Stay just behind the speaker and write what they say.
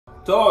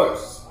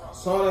Taurus,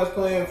 song that's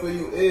playing for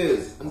you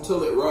is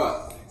Until It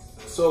Rock.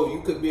 So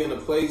you could be in a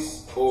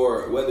place,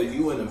 or whether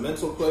you in a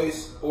mental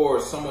place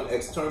or someone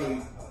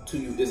externally to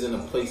you is in a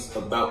place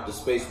about the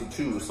space with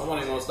you. Someone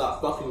ain't gonna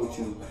stop fucking with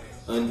you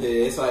until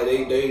it's like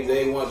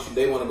they want you,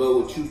 they want to go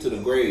with you to the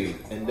grave.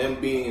 And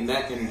them being in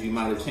that energy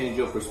might have changed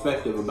your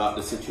perspective about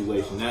the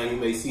situation. Now you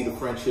may see the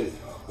friendship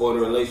or the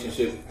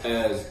relationship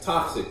as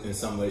toxic in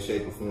some way,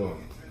 shape, or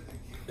form.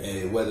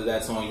 And whether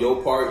that's on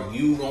your part,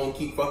 you gonna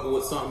keep fucking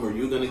with something, or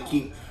you're gonna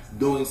keep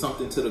doing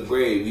something to the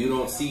grave. You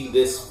don't see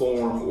this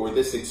form or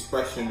this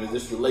expression or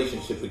this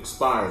relationship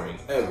expiring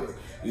ever.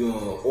 You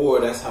know,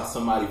 or that's how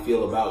somebody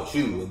feel about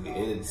you.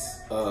 It's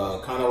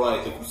kind of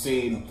like if you've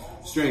seen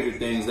Stranger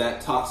Things,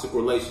 that toxic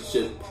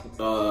relationship.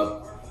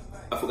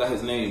 I forgot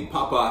his name.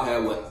 Papa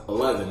had with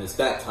 11. It's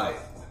that type.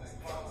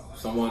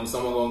 Someone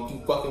gonna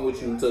keep fucking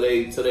with you until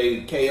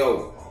they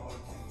KO,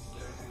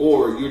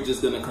 or you're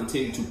just gonna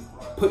continue to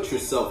put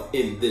yourself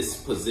in this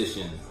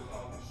position.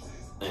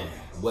 And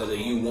whether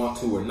you want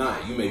to or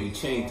not, you may be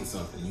chained to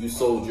something. You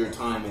sold your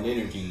time and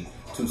energy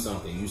to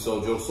something. You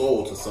sold your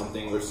soul to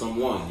something or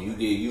someone.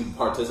 You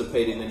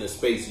participated in a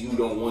space you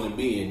don't want to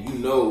be in. You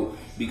know,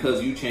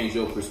 because you changed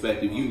your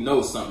perspective, you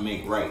know something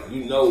ain't right.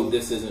 You know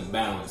this isn't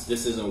balanced.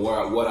 This isn't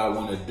what I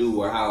want to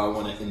do or how I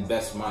want to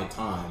invest my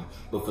time.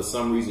 But for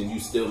some reason, you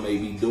still may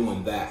be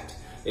doing that.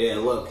 Yeah,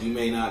 look, you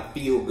may not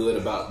feel good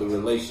about the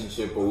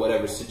relationship or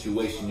whatever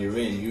situation you're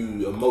in.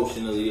 You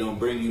emotionally don't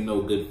bring you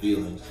no good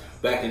feelings.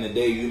 Back in the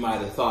day, you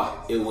might have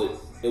thought it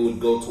would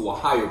go to a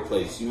higher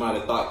place. You might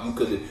have thought you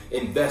could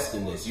invest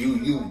in this.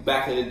 You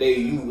back in the day,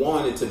 you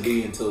wanted to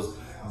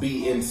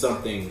be in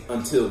something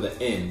until the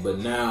end, but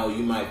now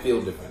you might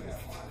feel differently.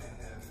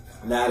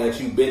 Now that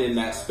you've been in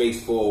that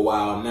space for a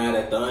while, now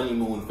that the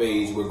honeymoon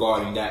phase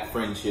regarding that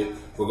friendship,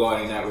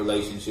 regarding that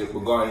relationship,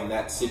 regarding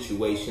that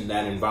situation,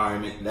 that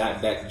environment,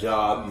 that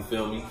job, you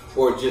feel me?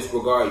 Or just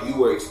regard, you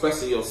were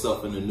expressing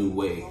yourself in a new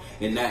way.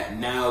 And that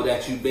now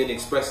that you've been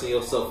expressing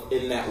yourself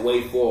in that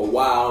way for a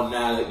while,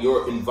 now that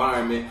your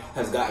environment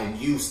has gotten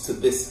used to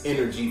this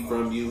energy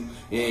from you,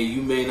 and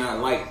you may not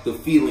like the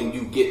feeling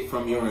you get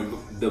from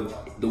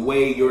the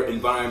way your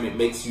environment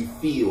makes you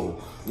feel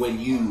when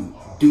you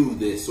do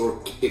this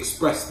or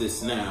express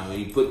this now,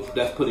 and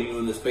that's putting you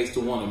in the space to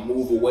want to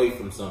move away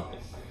from something.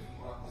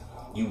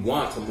 You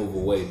want to move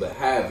away, but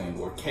have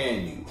you, or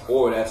can you?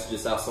 Or that's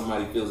just how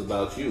somebody feels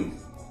about you.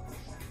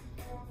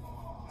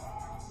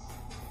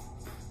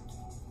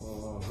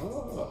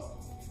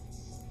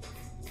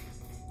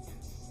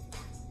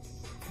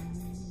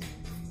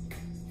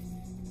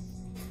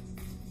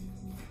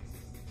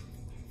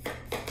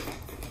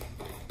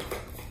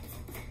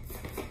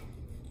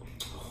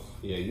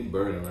 Yeah, you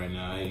burning right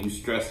now. You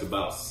stressed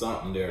about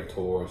something there,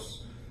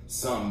 Taurus.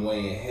 Something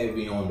weighing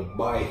heavy on the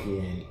bike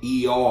and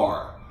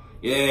ER.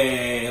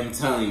 Yeah, I'm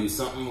telling you,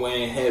 something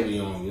weighing heavy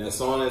on you. That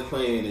song that's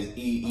playing is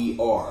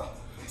EER.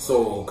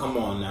 So, come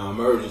on now,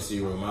 emergency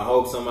room. I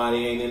hope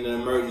somebody ain't in the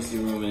emergency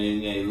room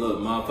and they look,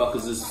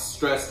 motherfuckers is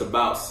stressed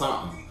about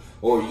something.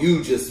 Or you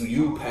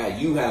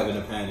having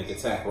a panic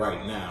attack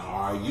right now.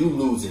 Or are you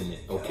losing it,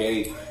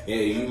 okay?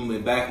 Yeah,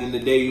 back in the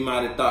day, you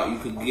might have thought you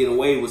could get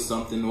away with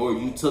something, or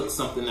you took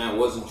something that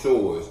wasn't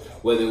yours.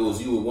 Whether it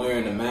was you were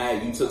wearing a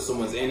mask, you took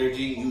someone's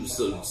energy,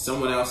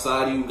 someone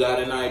outside of you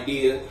got an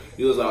idea.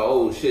 You was like,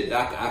 oh shit,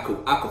 I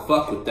could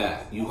fuck with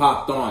that. You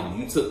hopped on it.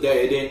 You took that.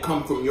 It didn't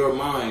come from your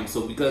mind.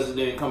 So because it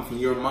didn't come from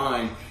your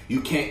mind,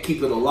 you can't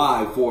keep it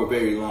alive for a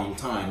very long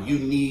time. You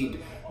need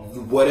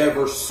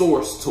whatever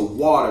source to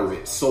water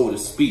it, so to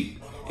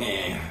speak.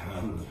 And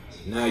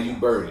now you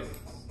burn it.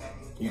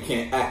 You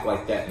can't act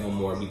like that no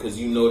more, because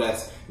you know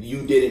that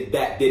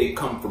didn't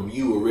come from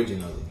you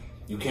originally.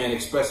 You can't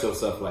express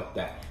yourself like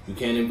that. You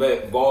can't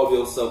involve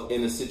yourself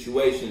in a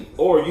situation,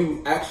 or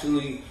you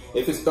actually,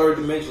 if it's third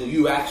dimension,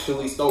 you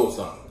actually stole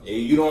something.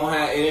 You don't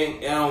have,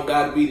 it don't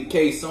gotta be the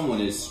case.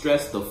 Someone is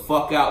stressed the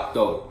fuck out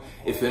though.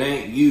 If it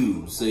ain't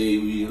you, say,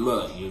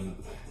 look,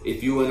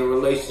 if you in a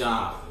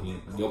relationship,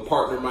 your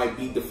partner might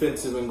be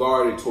defensive and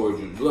guarded towards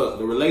you. Look,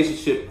 the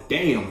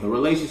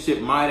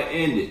relationship might have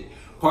ended.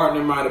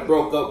 Partner might have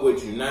broke up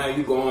with you. Now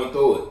you going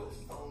through it.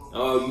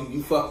 Oh,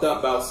 you fucked up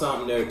about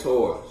something there,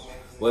 Taurus.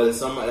 Whether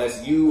somebody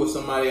that's you or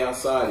somebody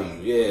outside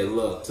of you. Yeah,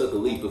 look, took a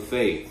leap of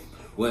faith.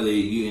 Whether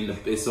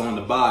it's on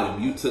the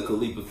bottom, you took a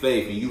leap of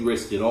faith and you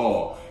risked it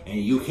all.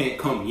 And you can't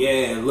come,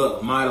 yeah,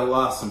 look, might have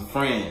lost some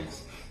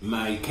friends.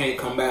 You can't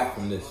come back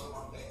from this.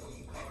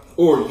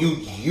 Or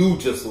you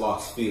just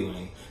lost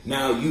feeling.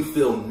 Now you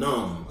feel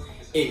numb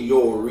in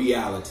your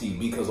reality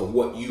because of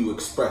what you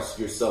expressed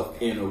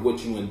yourself in or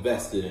what you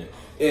invested in.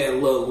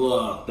 And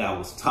look, that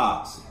was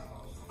toxic.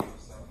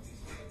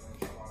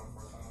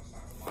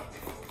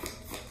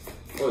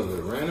 What is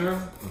it,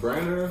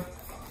 Brenner?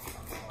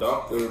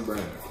 Dr.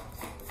 Brenner.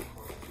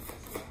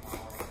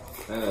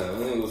 I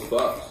think it was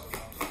Fox.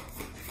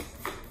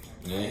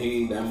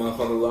 And that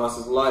motherfucker lost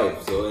his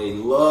life. So hey,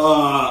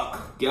 look,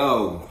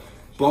 yo,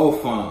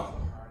 both of them.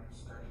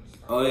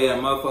 Oh yeah,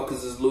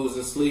 motherfuckers is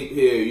losing sleep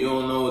here. You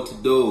don't know what to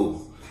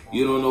do.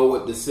 You don't know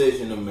what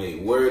decision to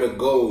make, where to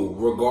go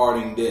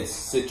regarding this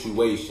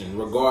situation,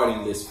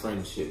 regarding this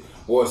friendship.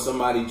 Or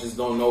somebody just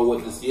don't know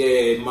what this, yeah,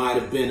 it might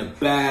have been a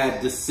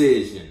bad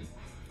decision.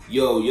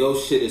 Yo, your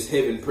shit is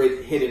hitting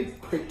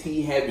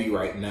pretty heavy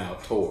right now,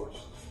 Taurus.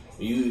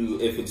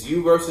 If it's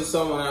you versus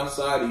someone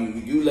outside of you,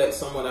 you let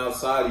someone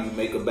outside of you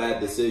make a bad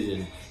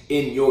decision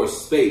in your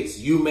space.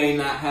 You may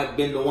not have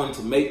been the one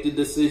to make the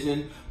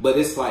decision, but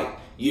it's like,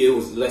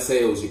 let's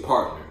say it was your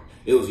partner.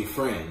 It was your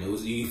friend. It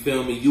was, you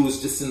feel me? You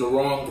was just in the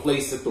wrong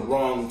place at the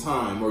wrong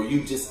time, or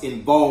you just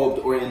involved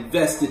or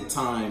invested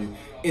time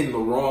in the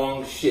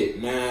wrong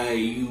shit. Now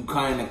you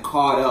kind of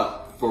caught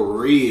up for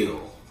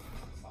real.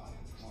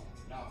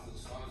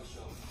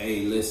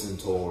 Hey, listen,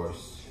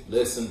 Taurus.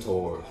 Listen,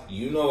 Taurus.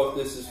 You know if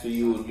this is for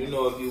you. You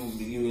know if you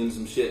in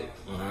some shit.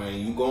 All right,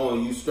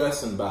 you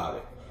stressing about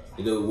it.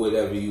 You do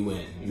whatever you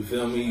in. You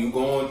feel me? You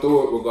going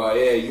through it.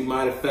 Yeah, you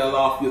might have fell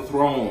off your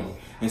throne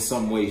in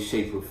some way,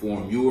 shape, or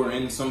form. You were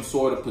in some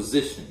sort of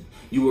position.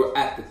 You were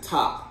at the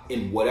top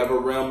in whatever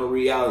realm of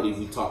reality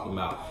we're talking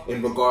about.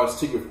 In regards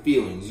to your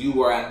feelings, you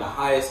were at the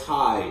highest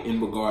high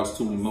in regards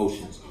to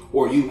emotions,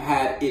 or you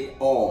had it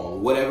all,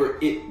 whatever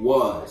it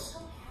was.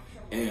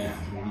 And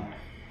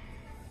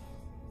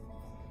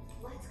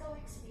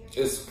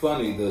it's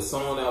funny, the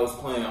song that was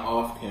playing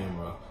off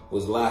camera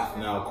was Laugh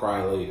Now,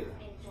 Cry Later.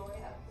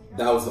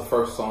 That was the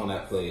first song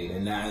that played,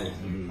 and that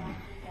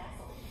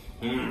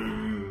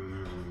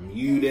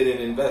you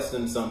didn't invest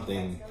in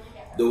something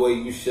the way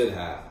you should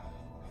have,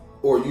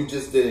 or you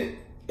just didn't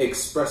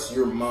express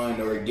your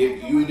mind, or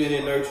you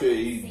didn't nurture it.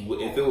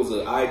 If it was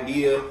an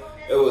idea,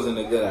 it wasn't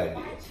a good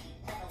idea.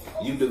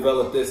 You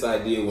developed this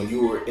idea when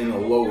you were in a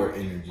lower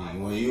energy,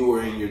 when you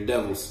were in your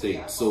devil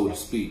state, so to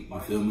speak. You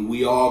feel me?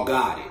 We all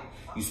got it.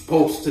 You're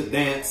supposed to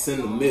dance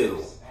in the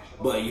middle.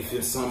 But you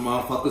feel some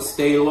motherfuckers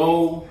stay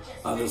low,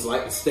 others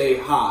like to stay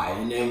high.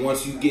 And then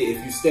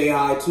if you stay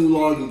high too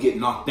long, you get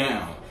knocked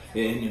down.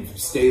 And if you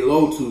stay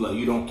low too long,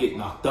 you don't get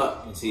knocked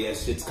up. And see, that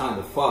shit's kind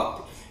of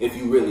fucked if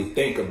you really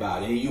think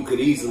about it. And you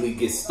could easily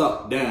get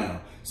stuck down.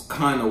 It's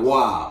kind of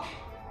wild.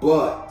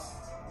 But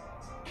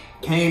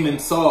came and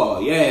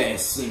saw,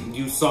 yes,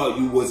 you saw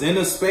you was in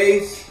a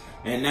space,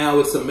 and now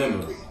it's a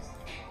memory.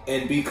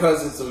 And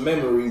because it's a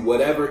memory,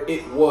 whatever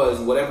it was,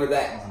 whatever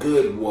that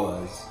good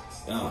was,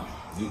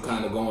 you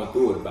kind of going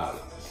through it about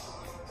it.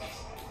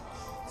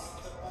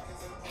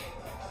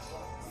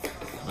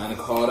 Kind of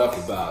caught up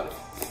about it.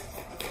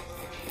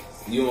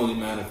 You only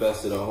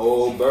manifested a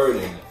whole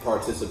burden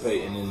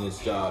participating in this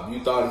job.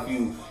 You thought if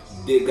you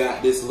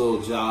got this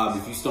little job,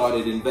 if you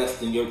started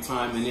investing your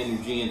time and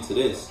energy into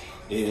this,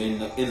 in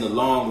the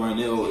long run,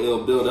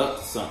 it'll build up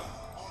to something.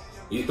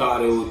 You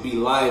thought it would be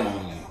light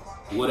on you,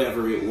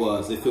 whatever it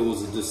was. If it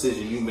was a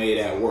decision you made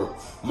at work,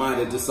 might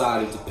have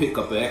decided to pick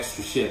up an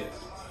extra shift.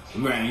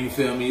 Man, you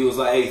feel me? You was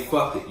like, hey,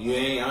 fuck it.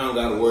 I don't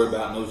got to worry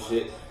about no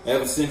shit.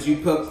 Ever since you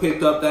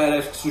picked up that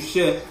extra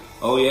shift,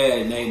 oh yeah,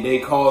 and they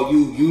call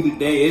you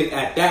today.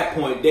 At that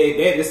point,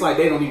 it's like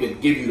they don't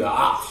even give you the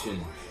option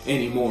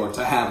anymore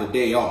to have a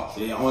day off.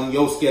 On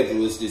your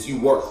schedule, it's just you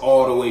work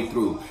all the way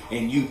through.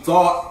 And you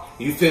thought,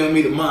 you feel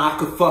me, I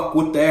could fuck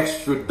with the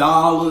extra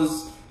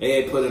dollars. They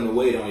ain't putting the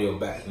weight on your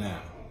back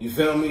now. You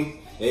feel me?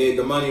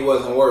 The money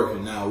wasn't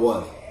working. Now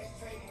what?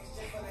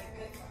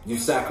 You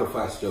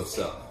sacrificed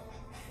yourself.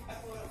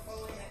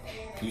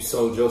 You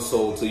sold your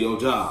soul to your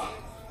job.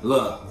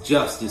 Look,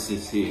 justice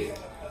is here.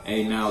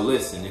 Hey, now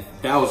listen, if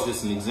that was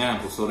just an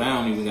example, so they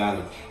don't even got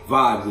to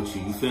vibe with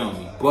you, you feel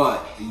me?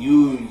 But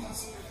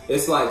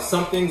it's like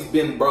something's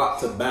been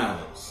brought to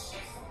balance,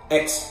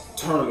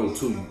 external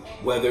to you.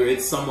 Whether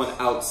it's someone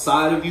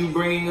outside of you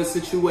bringing a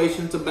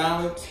situation to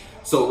balance.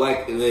 So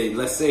like,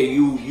 let's say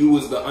you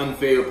was the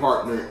unfair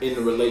partner in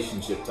the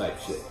relationship type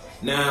shit.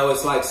 Now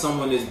it's like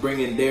someone is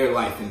bringing their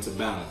life into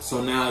balance.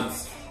 So now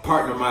this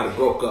partner might have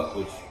broke up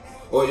with you.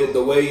 Or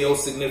the way your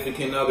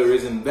significant other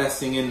is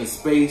investing in the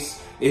space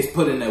is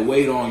putting that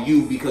weight on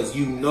you because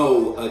you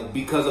know,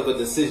 because of a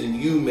decision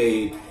you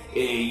made,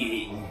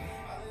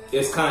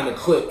 it's kind of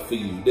clipped for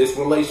you. This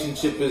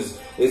relationship is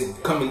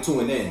coming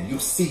to an end. You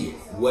see it,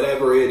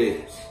 whatever it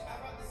is.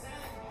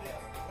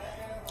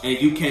 And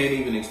you can't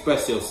even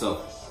express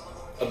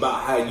yourself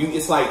about how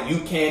it's like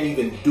you can't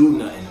even do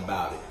nothing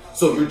about it.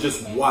 So you're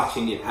just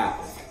watching it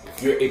happen.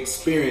 You're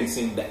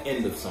experiencing the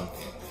end of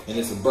something, and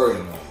it's a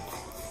burden on you.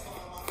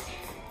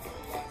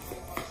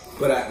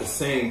 But at the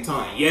same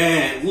time,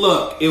 yeah,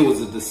 look, it was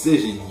a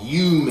decision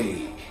you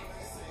made.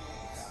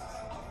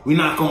 We're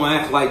not going to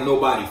act like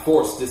nobody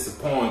forced this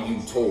upon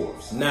you,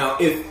 Taurus. Now,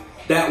 if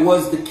that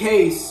was the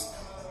case,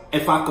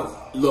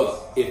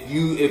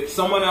 if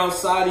someone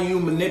outside of you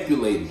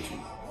manipulated you,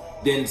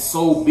 then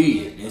so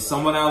be it. And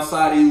someone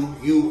outside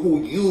of you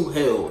who you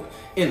held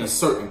in a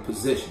certain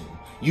position,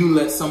 you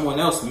let someone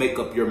else make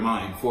up your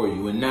mind for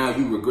you, and now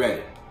you regret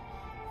it.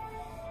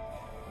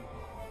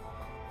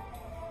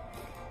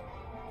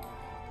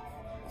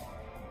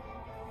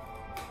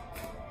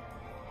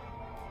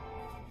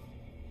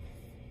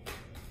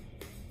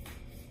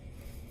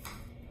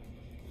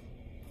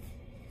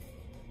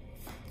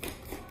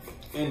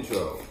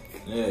 Intro.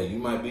 Yeah, you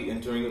might be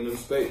entering a new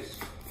space.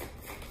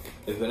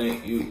 If it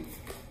ain't you.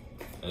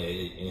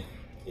 If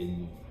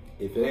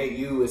it ain't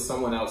you, it's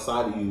someone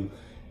outside of you.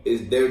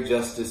 Is their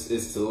justice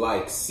is to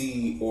like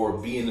see or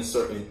be in a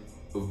certain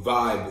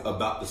vibe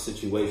about the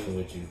situation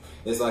with you.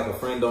 It's like a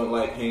friend don't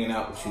like hanging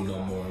out with you no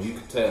more. You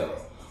can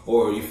tell.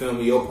 Or you feel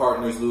me, your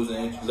partner is losing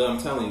interest. I'm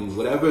telling you,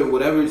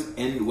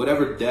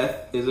 whatever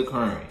death is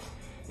occurring,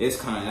 it's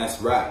that's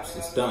wraps.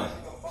 It's done.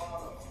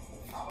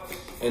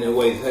 And it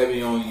weighs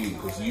heavy on you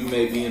because you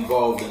may be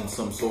involved in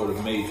some sort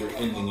of major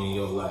ending in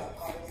your life.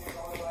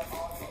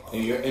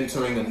 And you're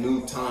entering a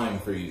new time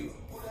for you.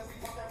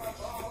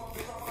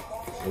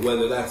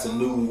 Whether that's a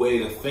new way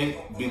to think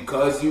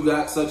because you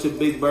got such a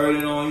big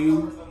burden on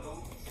you.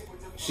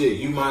 Shit,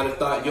 you might have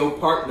thought your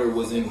partner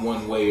was in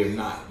one way or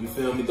not. You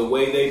feel me? The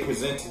way they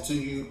presented to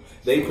you,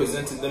 they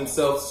presented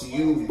themselves to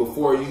you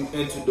before you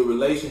entered the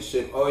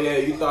relationship. Oh yeah,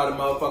 you thought a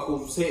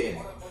motherfucker was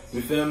hitting.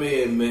 You feel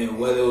me? And man,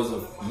 whether it was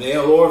a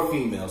male or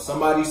female,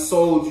 somebody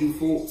sold you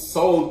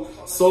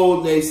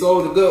they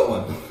sold a good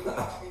one.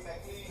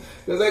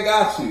 Because they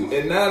got you.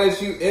 And now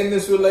that you in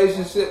this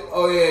relationship,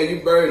 oh yeah,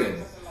 you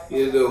burdened.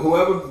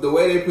 Whoever, the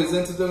way they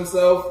presented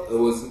themselves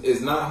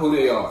is not who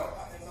they are.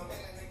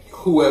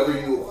 Who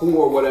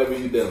or whatever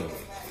you dealing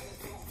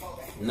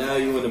with. Now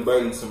you in a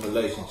burdensome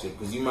relationship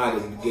because you might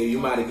have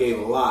gave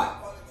a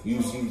lot.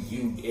 You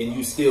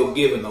still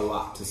giving a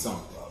lot to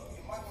something.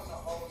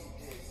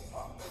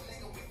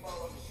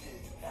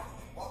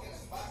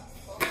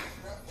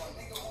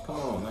 Come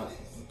on, now.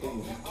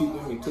 Keep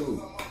with me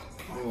too.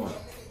 Come on.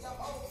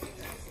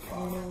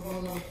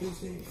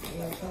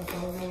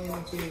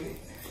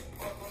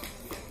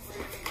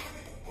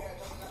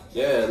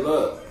 Yeah,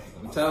 look,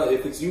 I'm telling you,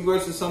 if it's you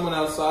versus someone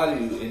outside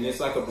of you and it's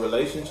like a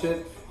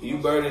relationship, you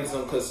burden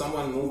some because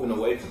someone moving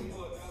away from you.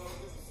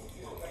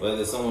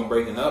 Whether it's someone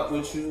breaking up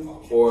with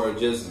you or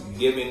just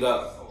giving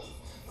up.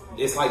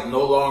 It's like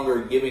no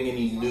longer giving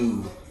any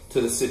new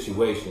to the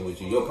situation with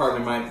you. Your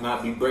partner might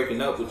not be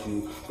breaking up with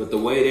you, but the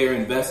way they're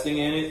investing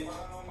in it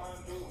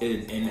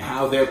and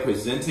how they're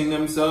presenting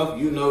themselves,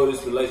 you know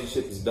this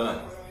relationship is done.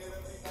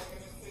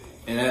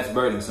 And that's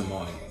burdensome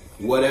on you.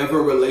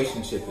 Whatever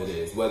relationship it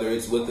is, whether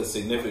it's with a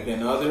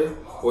significant other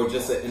or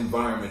just an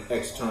environment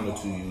external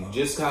to you,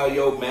 just how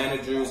your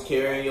manager is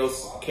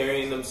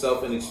carrying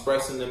themselves and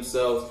expressing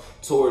themselves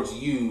towards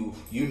you,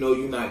 you know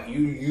you're not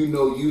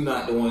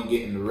the one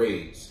getting the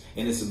raise,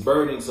 and it's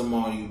burdensome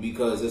on you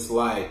because it's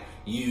like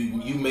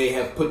you may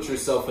have put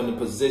yourself in a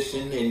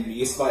position and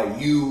it's like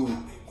you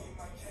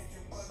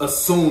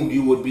assumed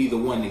you would be the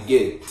one to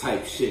get it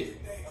type shit.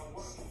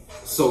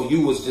 So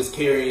you was just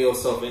carrying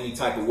yourself any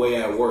type of way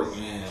at work,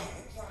 man.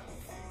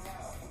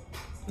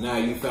 Now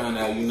you found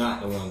out you're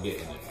not the one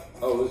getting it.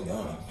 Oh, it's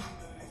done.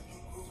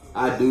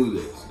 I do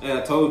this. Hey,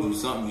 I told you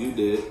something you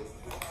did.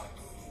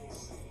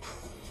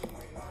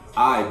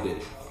 I did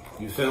it.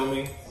 You feel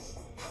me?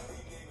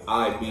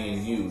 I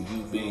being you,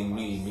 you being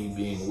me, me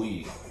being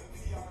we.